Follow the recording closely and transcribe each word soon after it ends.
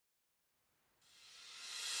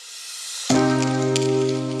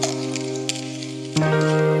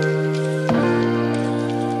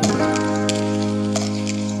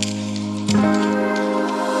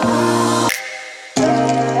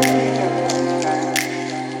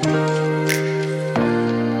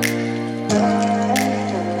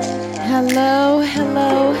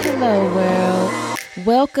Hello, world.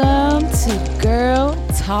 Welcome to Girl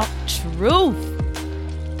Talk Truth.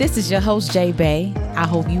 This is your host, Jay Bay. I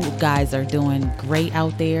hope you guys are doing great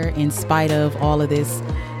out there in spite of all of this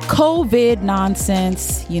COVID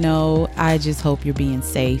nonsense. I just hope you're being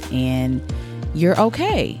safe and you're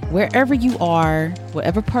okay. Wherever you are,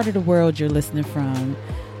 whatever part of the world you're listening from,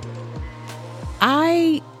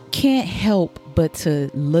 I can't help but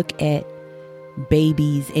to look at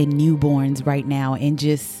babies and newborns right now and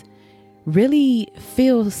just really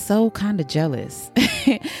feel so kind of jealous.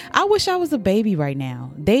 I wish I was a baby right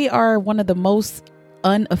now. They are one of the most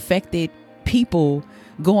unaffected people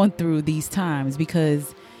going through these times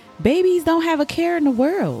because babies don't have a care in the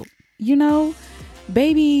world.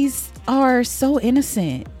 Babies are so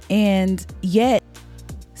innocent and yet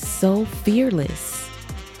so fearless.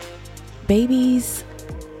 Babies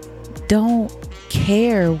don't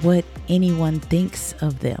care what anyone thinks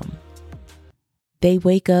of them. They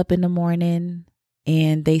wake up in the morning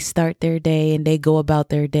and they start their day and they go about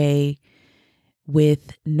their day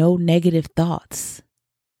with no negative thoughts.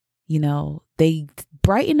 They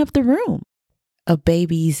brighten up the room. A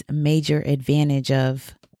baby's major advantage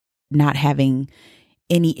of not having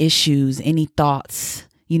any issues, any thoughts,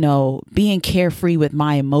 being carefree with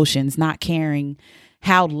my emotions, not caring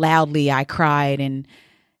how loudly I cried and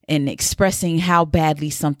expressing how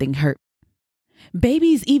badly something hurt.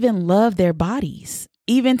 Babies even love their bodies,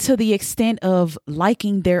 even to the extent of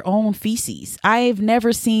liking their own feces. I've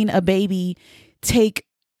never seen a baby take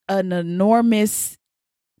an enormous,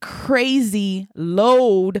 crazy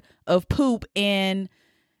load of poop and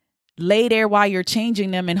lay there while you're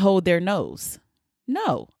changing them and hold their nose.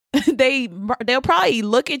 No, they'll probably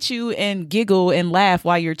look at you and giggle and laugh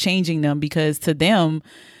while you're changing them because to them,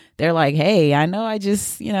 they're like, hey, I know I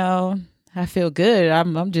just, I feel good.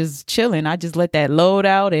 I'm just chilling. I just let that load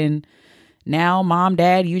out. And now, mom,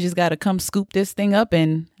 dad, you just got to come scoop this thing up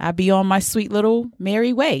and I be on my sweet little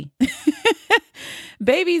merry way.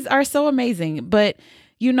 Babies are so amazing. But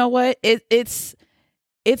you know what? It's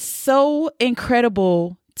so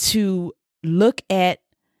incredible to look at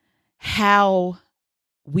how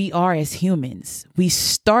we are as humans. We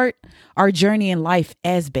start our journey in life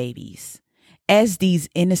as babies, as these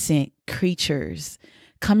innocent creatures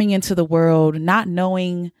coming into the world, not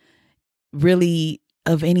knowing really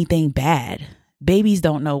of anything bad. Babies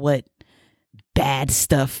don't know what bad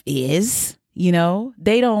stuff is.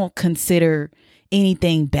 They don't consider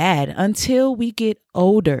anything bad until we get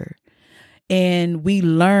older and we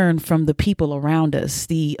learn from the people around us,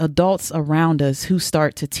 the adults around us who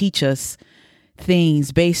start to teach us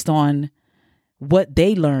things based on what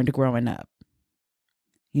they learned growing up.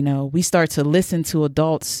 We start to listen to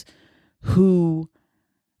adults who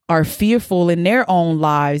are fearful in their own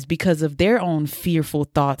lives because of their own fearful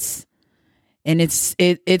thoughts. And it's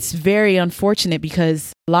very unfortunate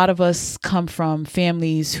because a lot of us come from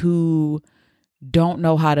families who don't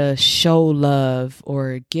know how to show love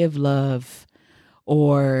or give love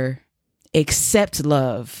or accept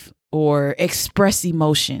love or express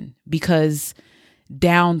emotion because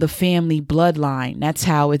down the family bloodline, that's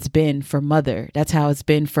how it's been for mother. That's how it's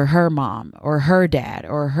been for her mom or her dad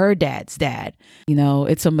or her dad's dad.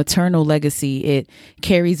 It's a maternal legacy. It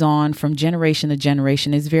carries on from generation to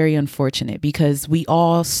generation. It's very unfortunate because we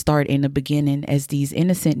all start in the beginning as these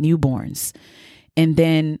innocent newborns. And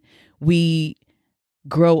then we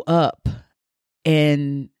grow up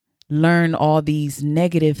and learn all these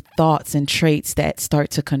negative thoughts and traits that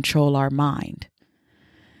start to control our mind.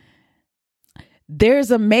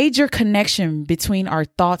 There's a major connection between our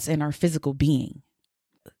thoughts and our physical being.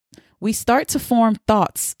 We start to form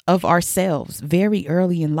thoughts of ourselves very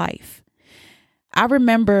early in life. I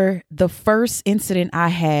remember the first incident I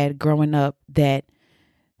had growing up that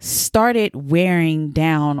started wearing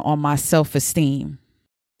down on my self-esteem.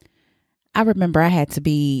 I remember I had to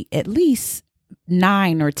be at least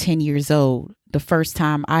 9 or 10 years old the first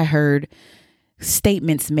time I heard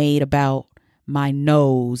statements made about my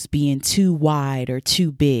nose being too wide or too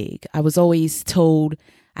big. I was always told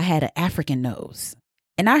I had an African nose.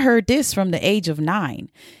 And I heard this from the age of 9.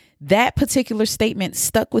 That particular statement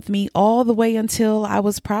stuck with me all the way until I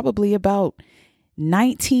was probably about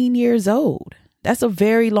 19 years old. That's a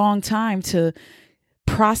very long time to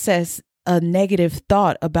process a negative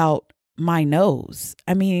thought about my nose.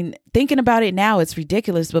 I mean, thinking about it now, it's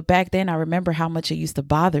ridiculous. But back then, I remember how much it used to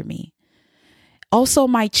bother me. Also,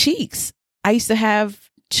 my cheeks. I used to have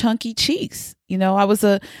chunky cheeks. I was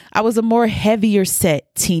a more heavier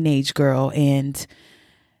set teenage girl, and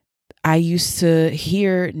I used to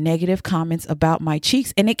hear negative comments about my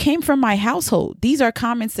cheeks, and it came from my household. These are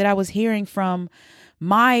comments that I was hearing from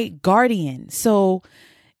my guardian. So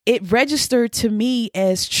it registered to me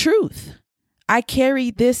as truth. I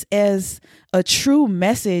carried this as a true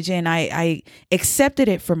message, and I accepted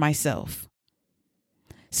it for myself.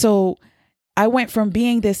 So I went from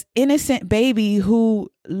being this innocent baby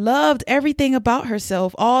who loved everything about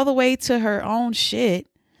herself all the way to her own shit.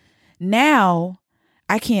 Now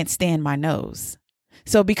I can't stand my nose.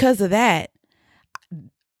 So because of that,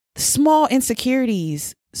 small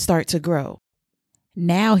insecurities start to grow.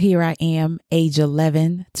 Now here I am, age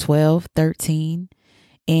 11, 12, 13,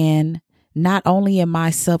 and not only am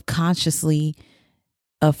I subconsciously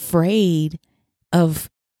afraid of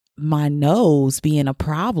my nose being a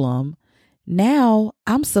problem, now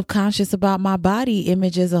I'm subconscious about my body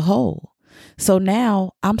image as a whole. So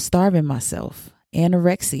now I'm starving myself,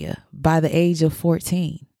 anorexia, by the age of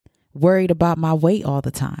 14, worried about my weight all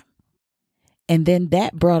the time. And then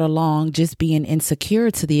that brought along just being insecure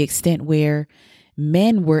to the extent where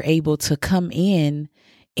men were able to come in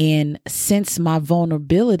and sense my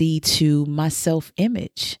vulnerability to my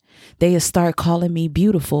self-image. They would start calling me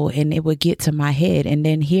beautiful, and it would get to my head. And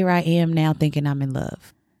then here I am now thinking I'm in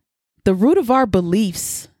love. The root of our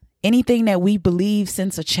beliefs, anything that we believe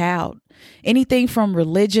since a child, anything from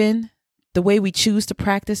religion, the way we choose to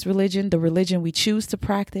practice religion, the religion we choose to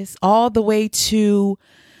practice, all the way to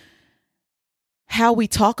how we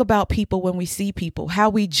talk about people when we see people, how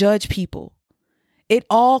we judge people. It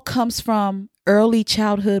all comes from early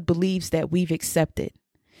childhood beliefs that we've accepted.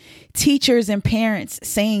 Teachers and parents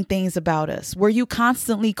saying things about us. Were you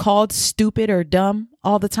constantly called stupid or dumb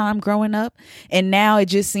all the time growing up? And now it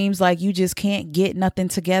just seems like you just can't get nothing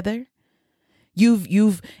together.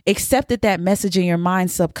 You've accepted that message in your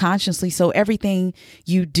mind subconsciously. So everything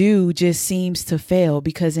you do just seems to fail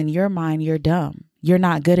because in your mind, you're dumb. You're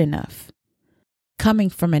not good enough. Coming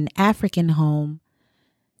from an African home,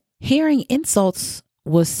 hearing insults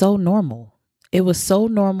was so normal. It was so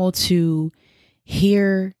normal to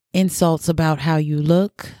hear insults about how you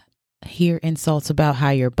look, hear insults about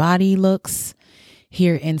how your body looks,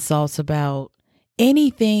 hear insults about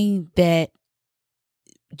anything that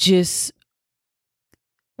just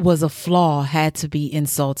was a flaw had to be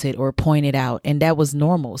insulted or pointed out. And that was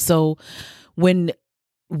normal. So when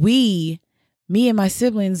me and my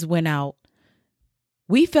siblings went out,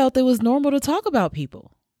 we felt it was normal to talk about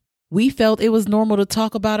people. We felt it was normal to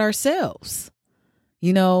talk about ourselves.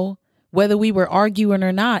 You know, whether we were arguing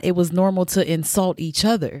or not, it was normal to insult each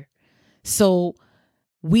other. So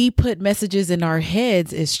we put messages in our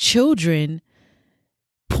heads as children,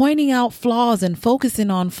 pointing out flaws and focusing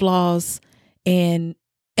on flaws. And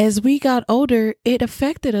as we got older, it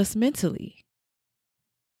affected us mentally.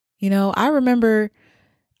 You know, I remember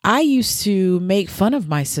I used to make fun of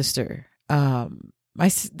my sister. I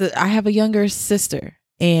have a younger sister,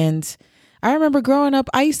 and I remember growing up,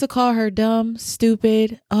 I used to call her dumb,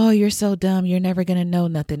 stupid. Oh, you're so dumb. You're never going to know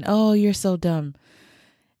nothing. Oh, you're so dumb.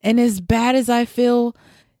 And as bad as I feel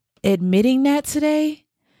admitting that today,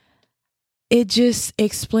 it just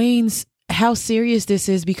explains how serious this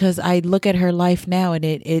is, because I look at her life now and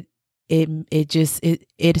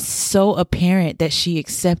it's so apparent that she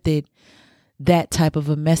accepted that type of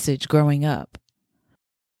a message growing up.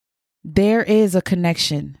 There is a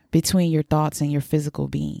connection between your thoughts and your physical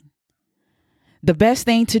being. The best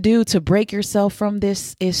thing to do to break yourself from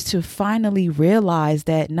this is to finally realize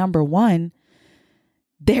that, number one,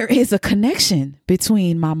 there is a connection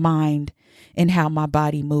between my mind and how my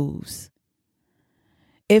body moves.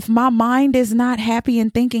 If my mind is not happy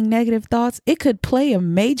and thinking negative thoughts, it could play a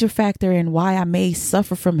major factor in why I may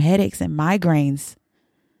suffer from headaches and migraines.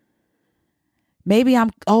 Maybe I'm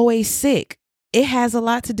always sick. It has a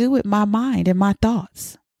lot to do with my mind and my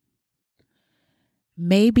thoughts.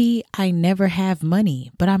 Maybe I never have money,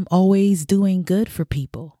 but I'm always doing good for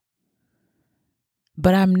people.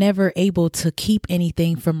 But I'm never able to keep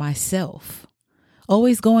anything for myself.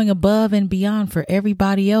 Always going above and beyond for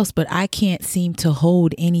everybody else, but I can't seem to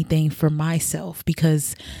hold anything for myself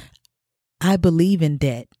because I believe in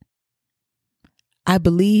debt. I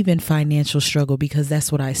believe in financial struggle because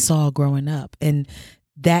that's what I saw growing up. And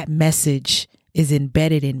that message is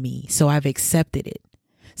embedded in me. So I've accepted it.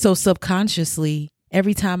 So subconsciously,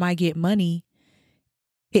 every time I get money,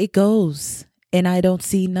 it goes and I don't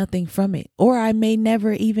see nothing from it. Or I may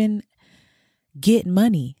never even get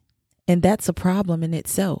money. And that's a problem in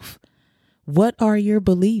itself. What are your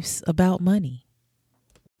beliefs about money?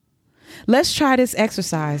 Let's try this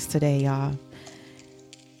exercise today, y'all.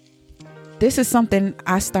 This is something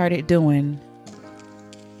I started doing,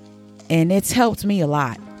 and it's helped me a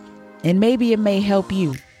lot. And maybe it may help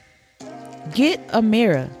you. Get a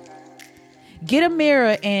mirror. Get a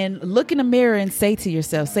mirror and look in the mirror and say to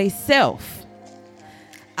yourself, say, self,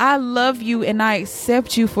 I love you and I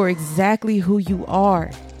accept you for exactly who you are.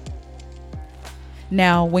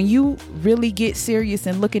 Now, when you really get serious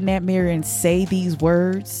and look in that mirror and say these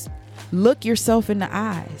words, look yourself in the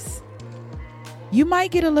eyes. You might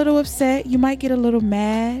get a little upset. You might get a little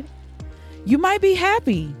mad. You might be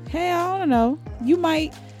happy. Hey, I don't know. You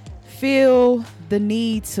might feel the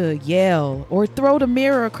need to yell or throw the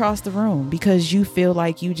mirror across the room because you feel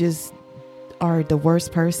like you just are the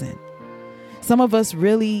worst person. Some of us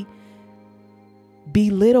really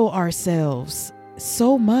belittle ourselves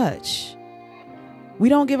so much. We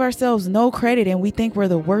don't give ourselves no credit and we think we're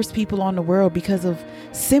the worst people on the world because of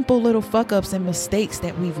simple little fuck ups and mistakes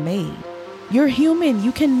that we've made. You're human.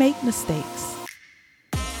 You can make mistakes.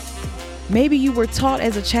 Maybe you were taught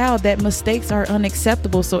as a child that mistakes are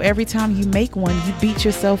unacceptable. So every time you make one, you beat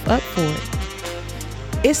yourself up for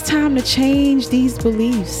it. It's time to change these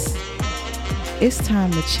beliefs. It's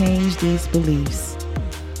time to change these beliefs.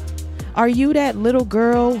 Are you that little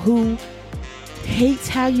girl who hates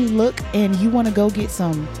how you look and you want to go get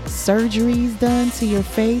some surgeries done to your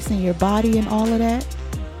face and your body and all of that?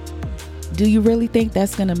 Do you really think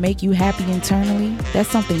that's going to make you happy internally? That's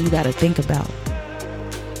something you got to think about.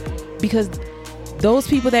 Because those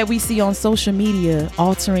people that we see on social media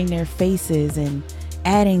altering their faces and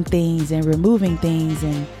adding things and removing things,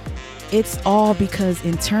 and it's all because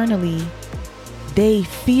internally they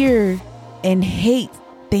fear and hate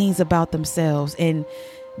things about themselves, and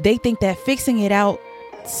they think that fixing it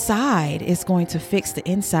outside is going to fix the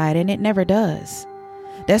inside, and it never does.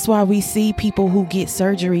 That's why we see people who get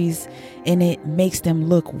surgeries and it makes them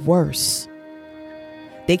look worse.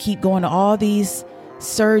 They keep going to all these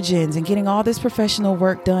surgeons and getting all this professional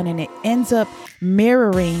work done, and it ends up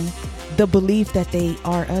mirroring the belief that they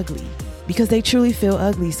are ugly because they truly feel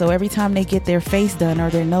ugly. So every time they get their face done or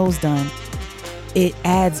their nose done, it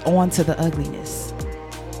adds on to the ugliness.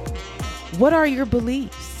 What are your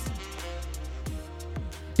beliefs?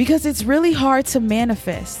 Because it's really hard to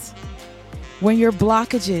manifest when your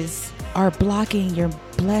blockages are blocking your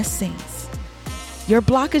blessings. Your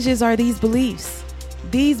blockages are these beliefs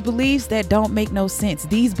that don't make no sense.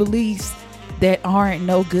 These beliefs that aren't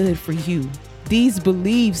no good for you. These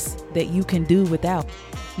beliefs that you can do without.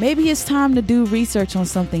 Maybe it's time to do research on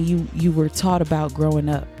something you were taught about growing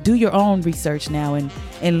up. Do your own research now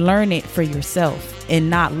and learn it for yourself and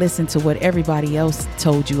not listen to what everybody else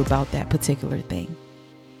told you about that particular thing.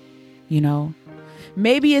 You know,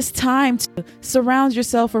 maybe it's time to surround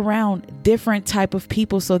yourself around different type of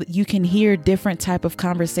people so that you can hear different type of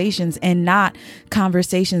conversations and not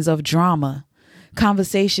conversations of drama,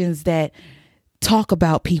 conversations that talk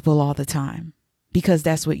about people all the time because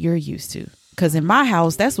that's what you're used to. Because in my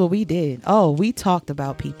house, that's what we did. Oh, we talked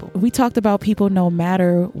about people. We talked about people no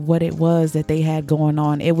matter what it was that they had going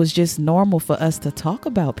on. It was just normal for us to talk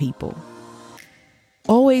about people.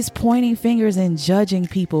 Always pointing fingers and judging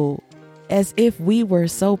people as if we were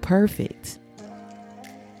so perfect.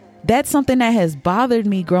 That's something that has bothered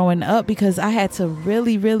me growing up because I had to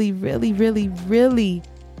really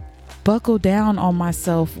buckle down on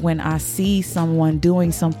myself when I see someone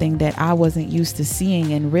doing something that I wasn't used to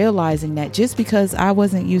seeing, and realizing that just because I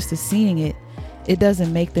wasn't used to seeing it, it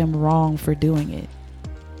doesn't make them wrong for doing it.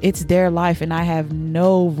 It's their life, and I have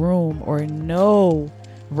no room or no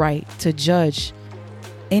right to judge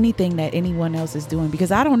anything that anyone else is doing because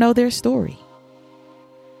I don't know their story.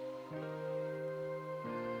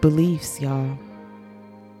 Beliefs, y'all.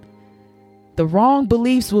 The wrong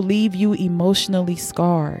beliefs will leave you emotionally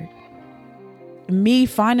scarred. Me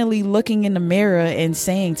finally looking in the mirror and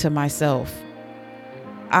saying to myself,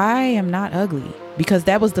 I am not ugly, because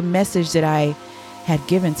that was the message that I had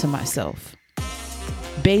given to myself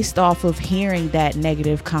based off of hearing that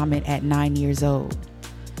negative comment at 9 years old.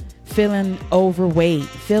 Feeling overweight,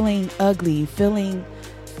 feeling ugly, feeling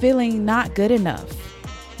not good enough.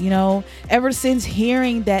 You know, ever since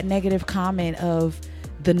hearing that negative comment of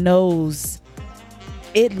the nose,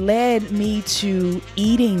 it led me to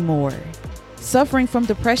eating more, suffering from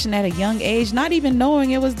depression at a young age, not even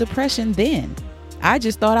knowing it was depression then. I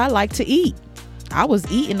just thought I liked to eat. I was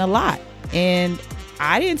eating a lot and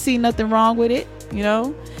I didn't see nothing wrong with it. You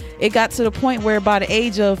know, it got to the point where by the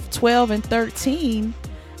age of 12 and 13,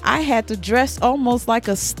 I had to dress almost like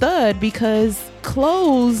a stud because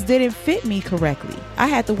clothes didn't fit me correctly. I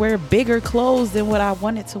had to wear bigger clothes than what I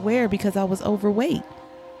wanted to wear because I was overweight.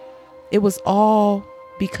 It was all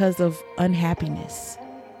because of unhappiness.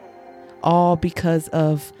 All because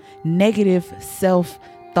of negative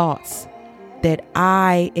self-thoughts that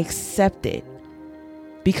I accepted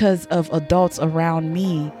because of adults around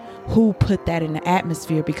me who put that in the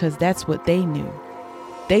atmosphere because that's what they knew.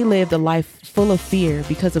 They lived a life full of fear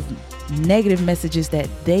because of negative messages that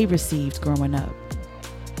they received growing up.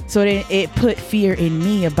 So it put fear in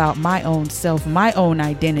me about my own self, my own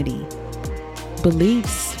identity.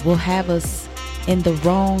 Beliefs will have us in the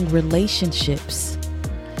wrong relationships,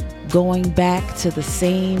 going back to the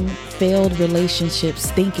same failed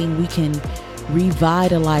relationships, thinking we can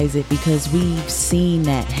revitalize it because we've seen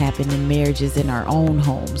that happen in marriages in our own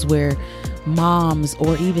homes, where moms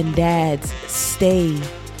or even dads stay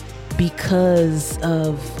because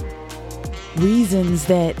of reasons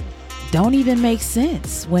that don't even make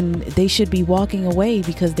sense when they should be walking away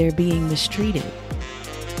because they're being mistreated.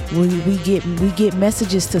 We get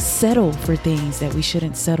messages to settle for things that we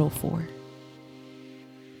shouldn't settle for.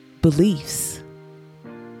 Beliefs.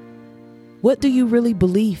 What do you really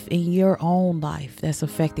believe in your own life that's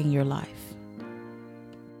affecting your life?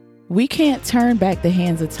 We can't turn back the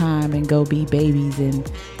hands of time and go be babies and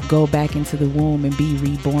go back into the womb and be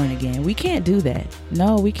reborn again. We can't do that.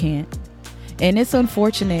 No, we can't. And it's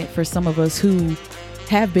unfortunate for some of us who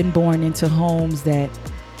have been born into homes that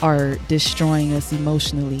are destroying us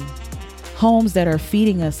emotionally, homes that are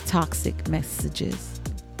feeding us toxic messages.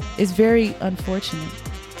 It's very unfortunate.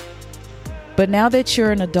 But now that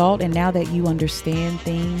you're an adult and now that you understand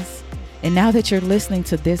things, and now that you're listening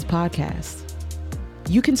to this podcast,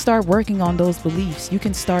 you can start working on those beliefs. You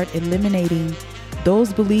can start eliminating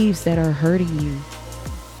those beliefs that are hurting you.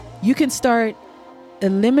 You can start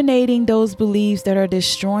eliminating those beliefs that are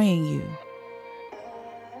destroying you.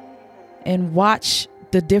 And watch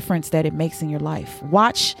the difference that it makes in your life.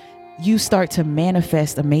 Watch you start to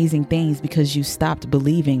manifest amazing things because you stopped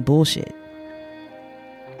believing bullshit.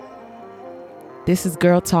 This is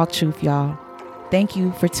Girl Talk Truth, y'all. Thank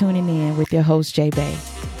you for tuning in with your host, J Bay.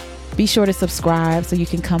 Be sure to subscribe so you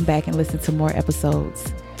can come back and listen to more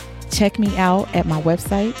episodes. Check me out at my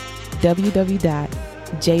website,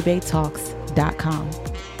 www.jbaytalks.com.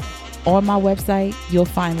 On my website, you'll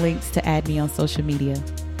find links to add me on social media.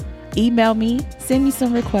 Email me, send me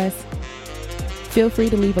some requests. Feel free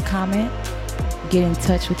to leave a comment, get in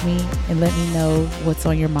touch with me, and let me know what's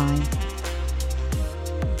on your mind.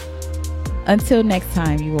 Until next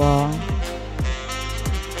time, you all.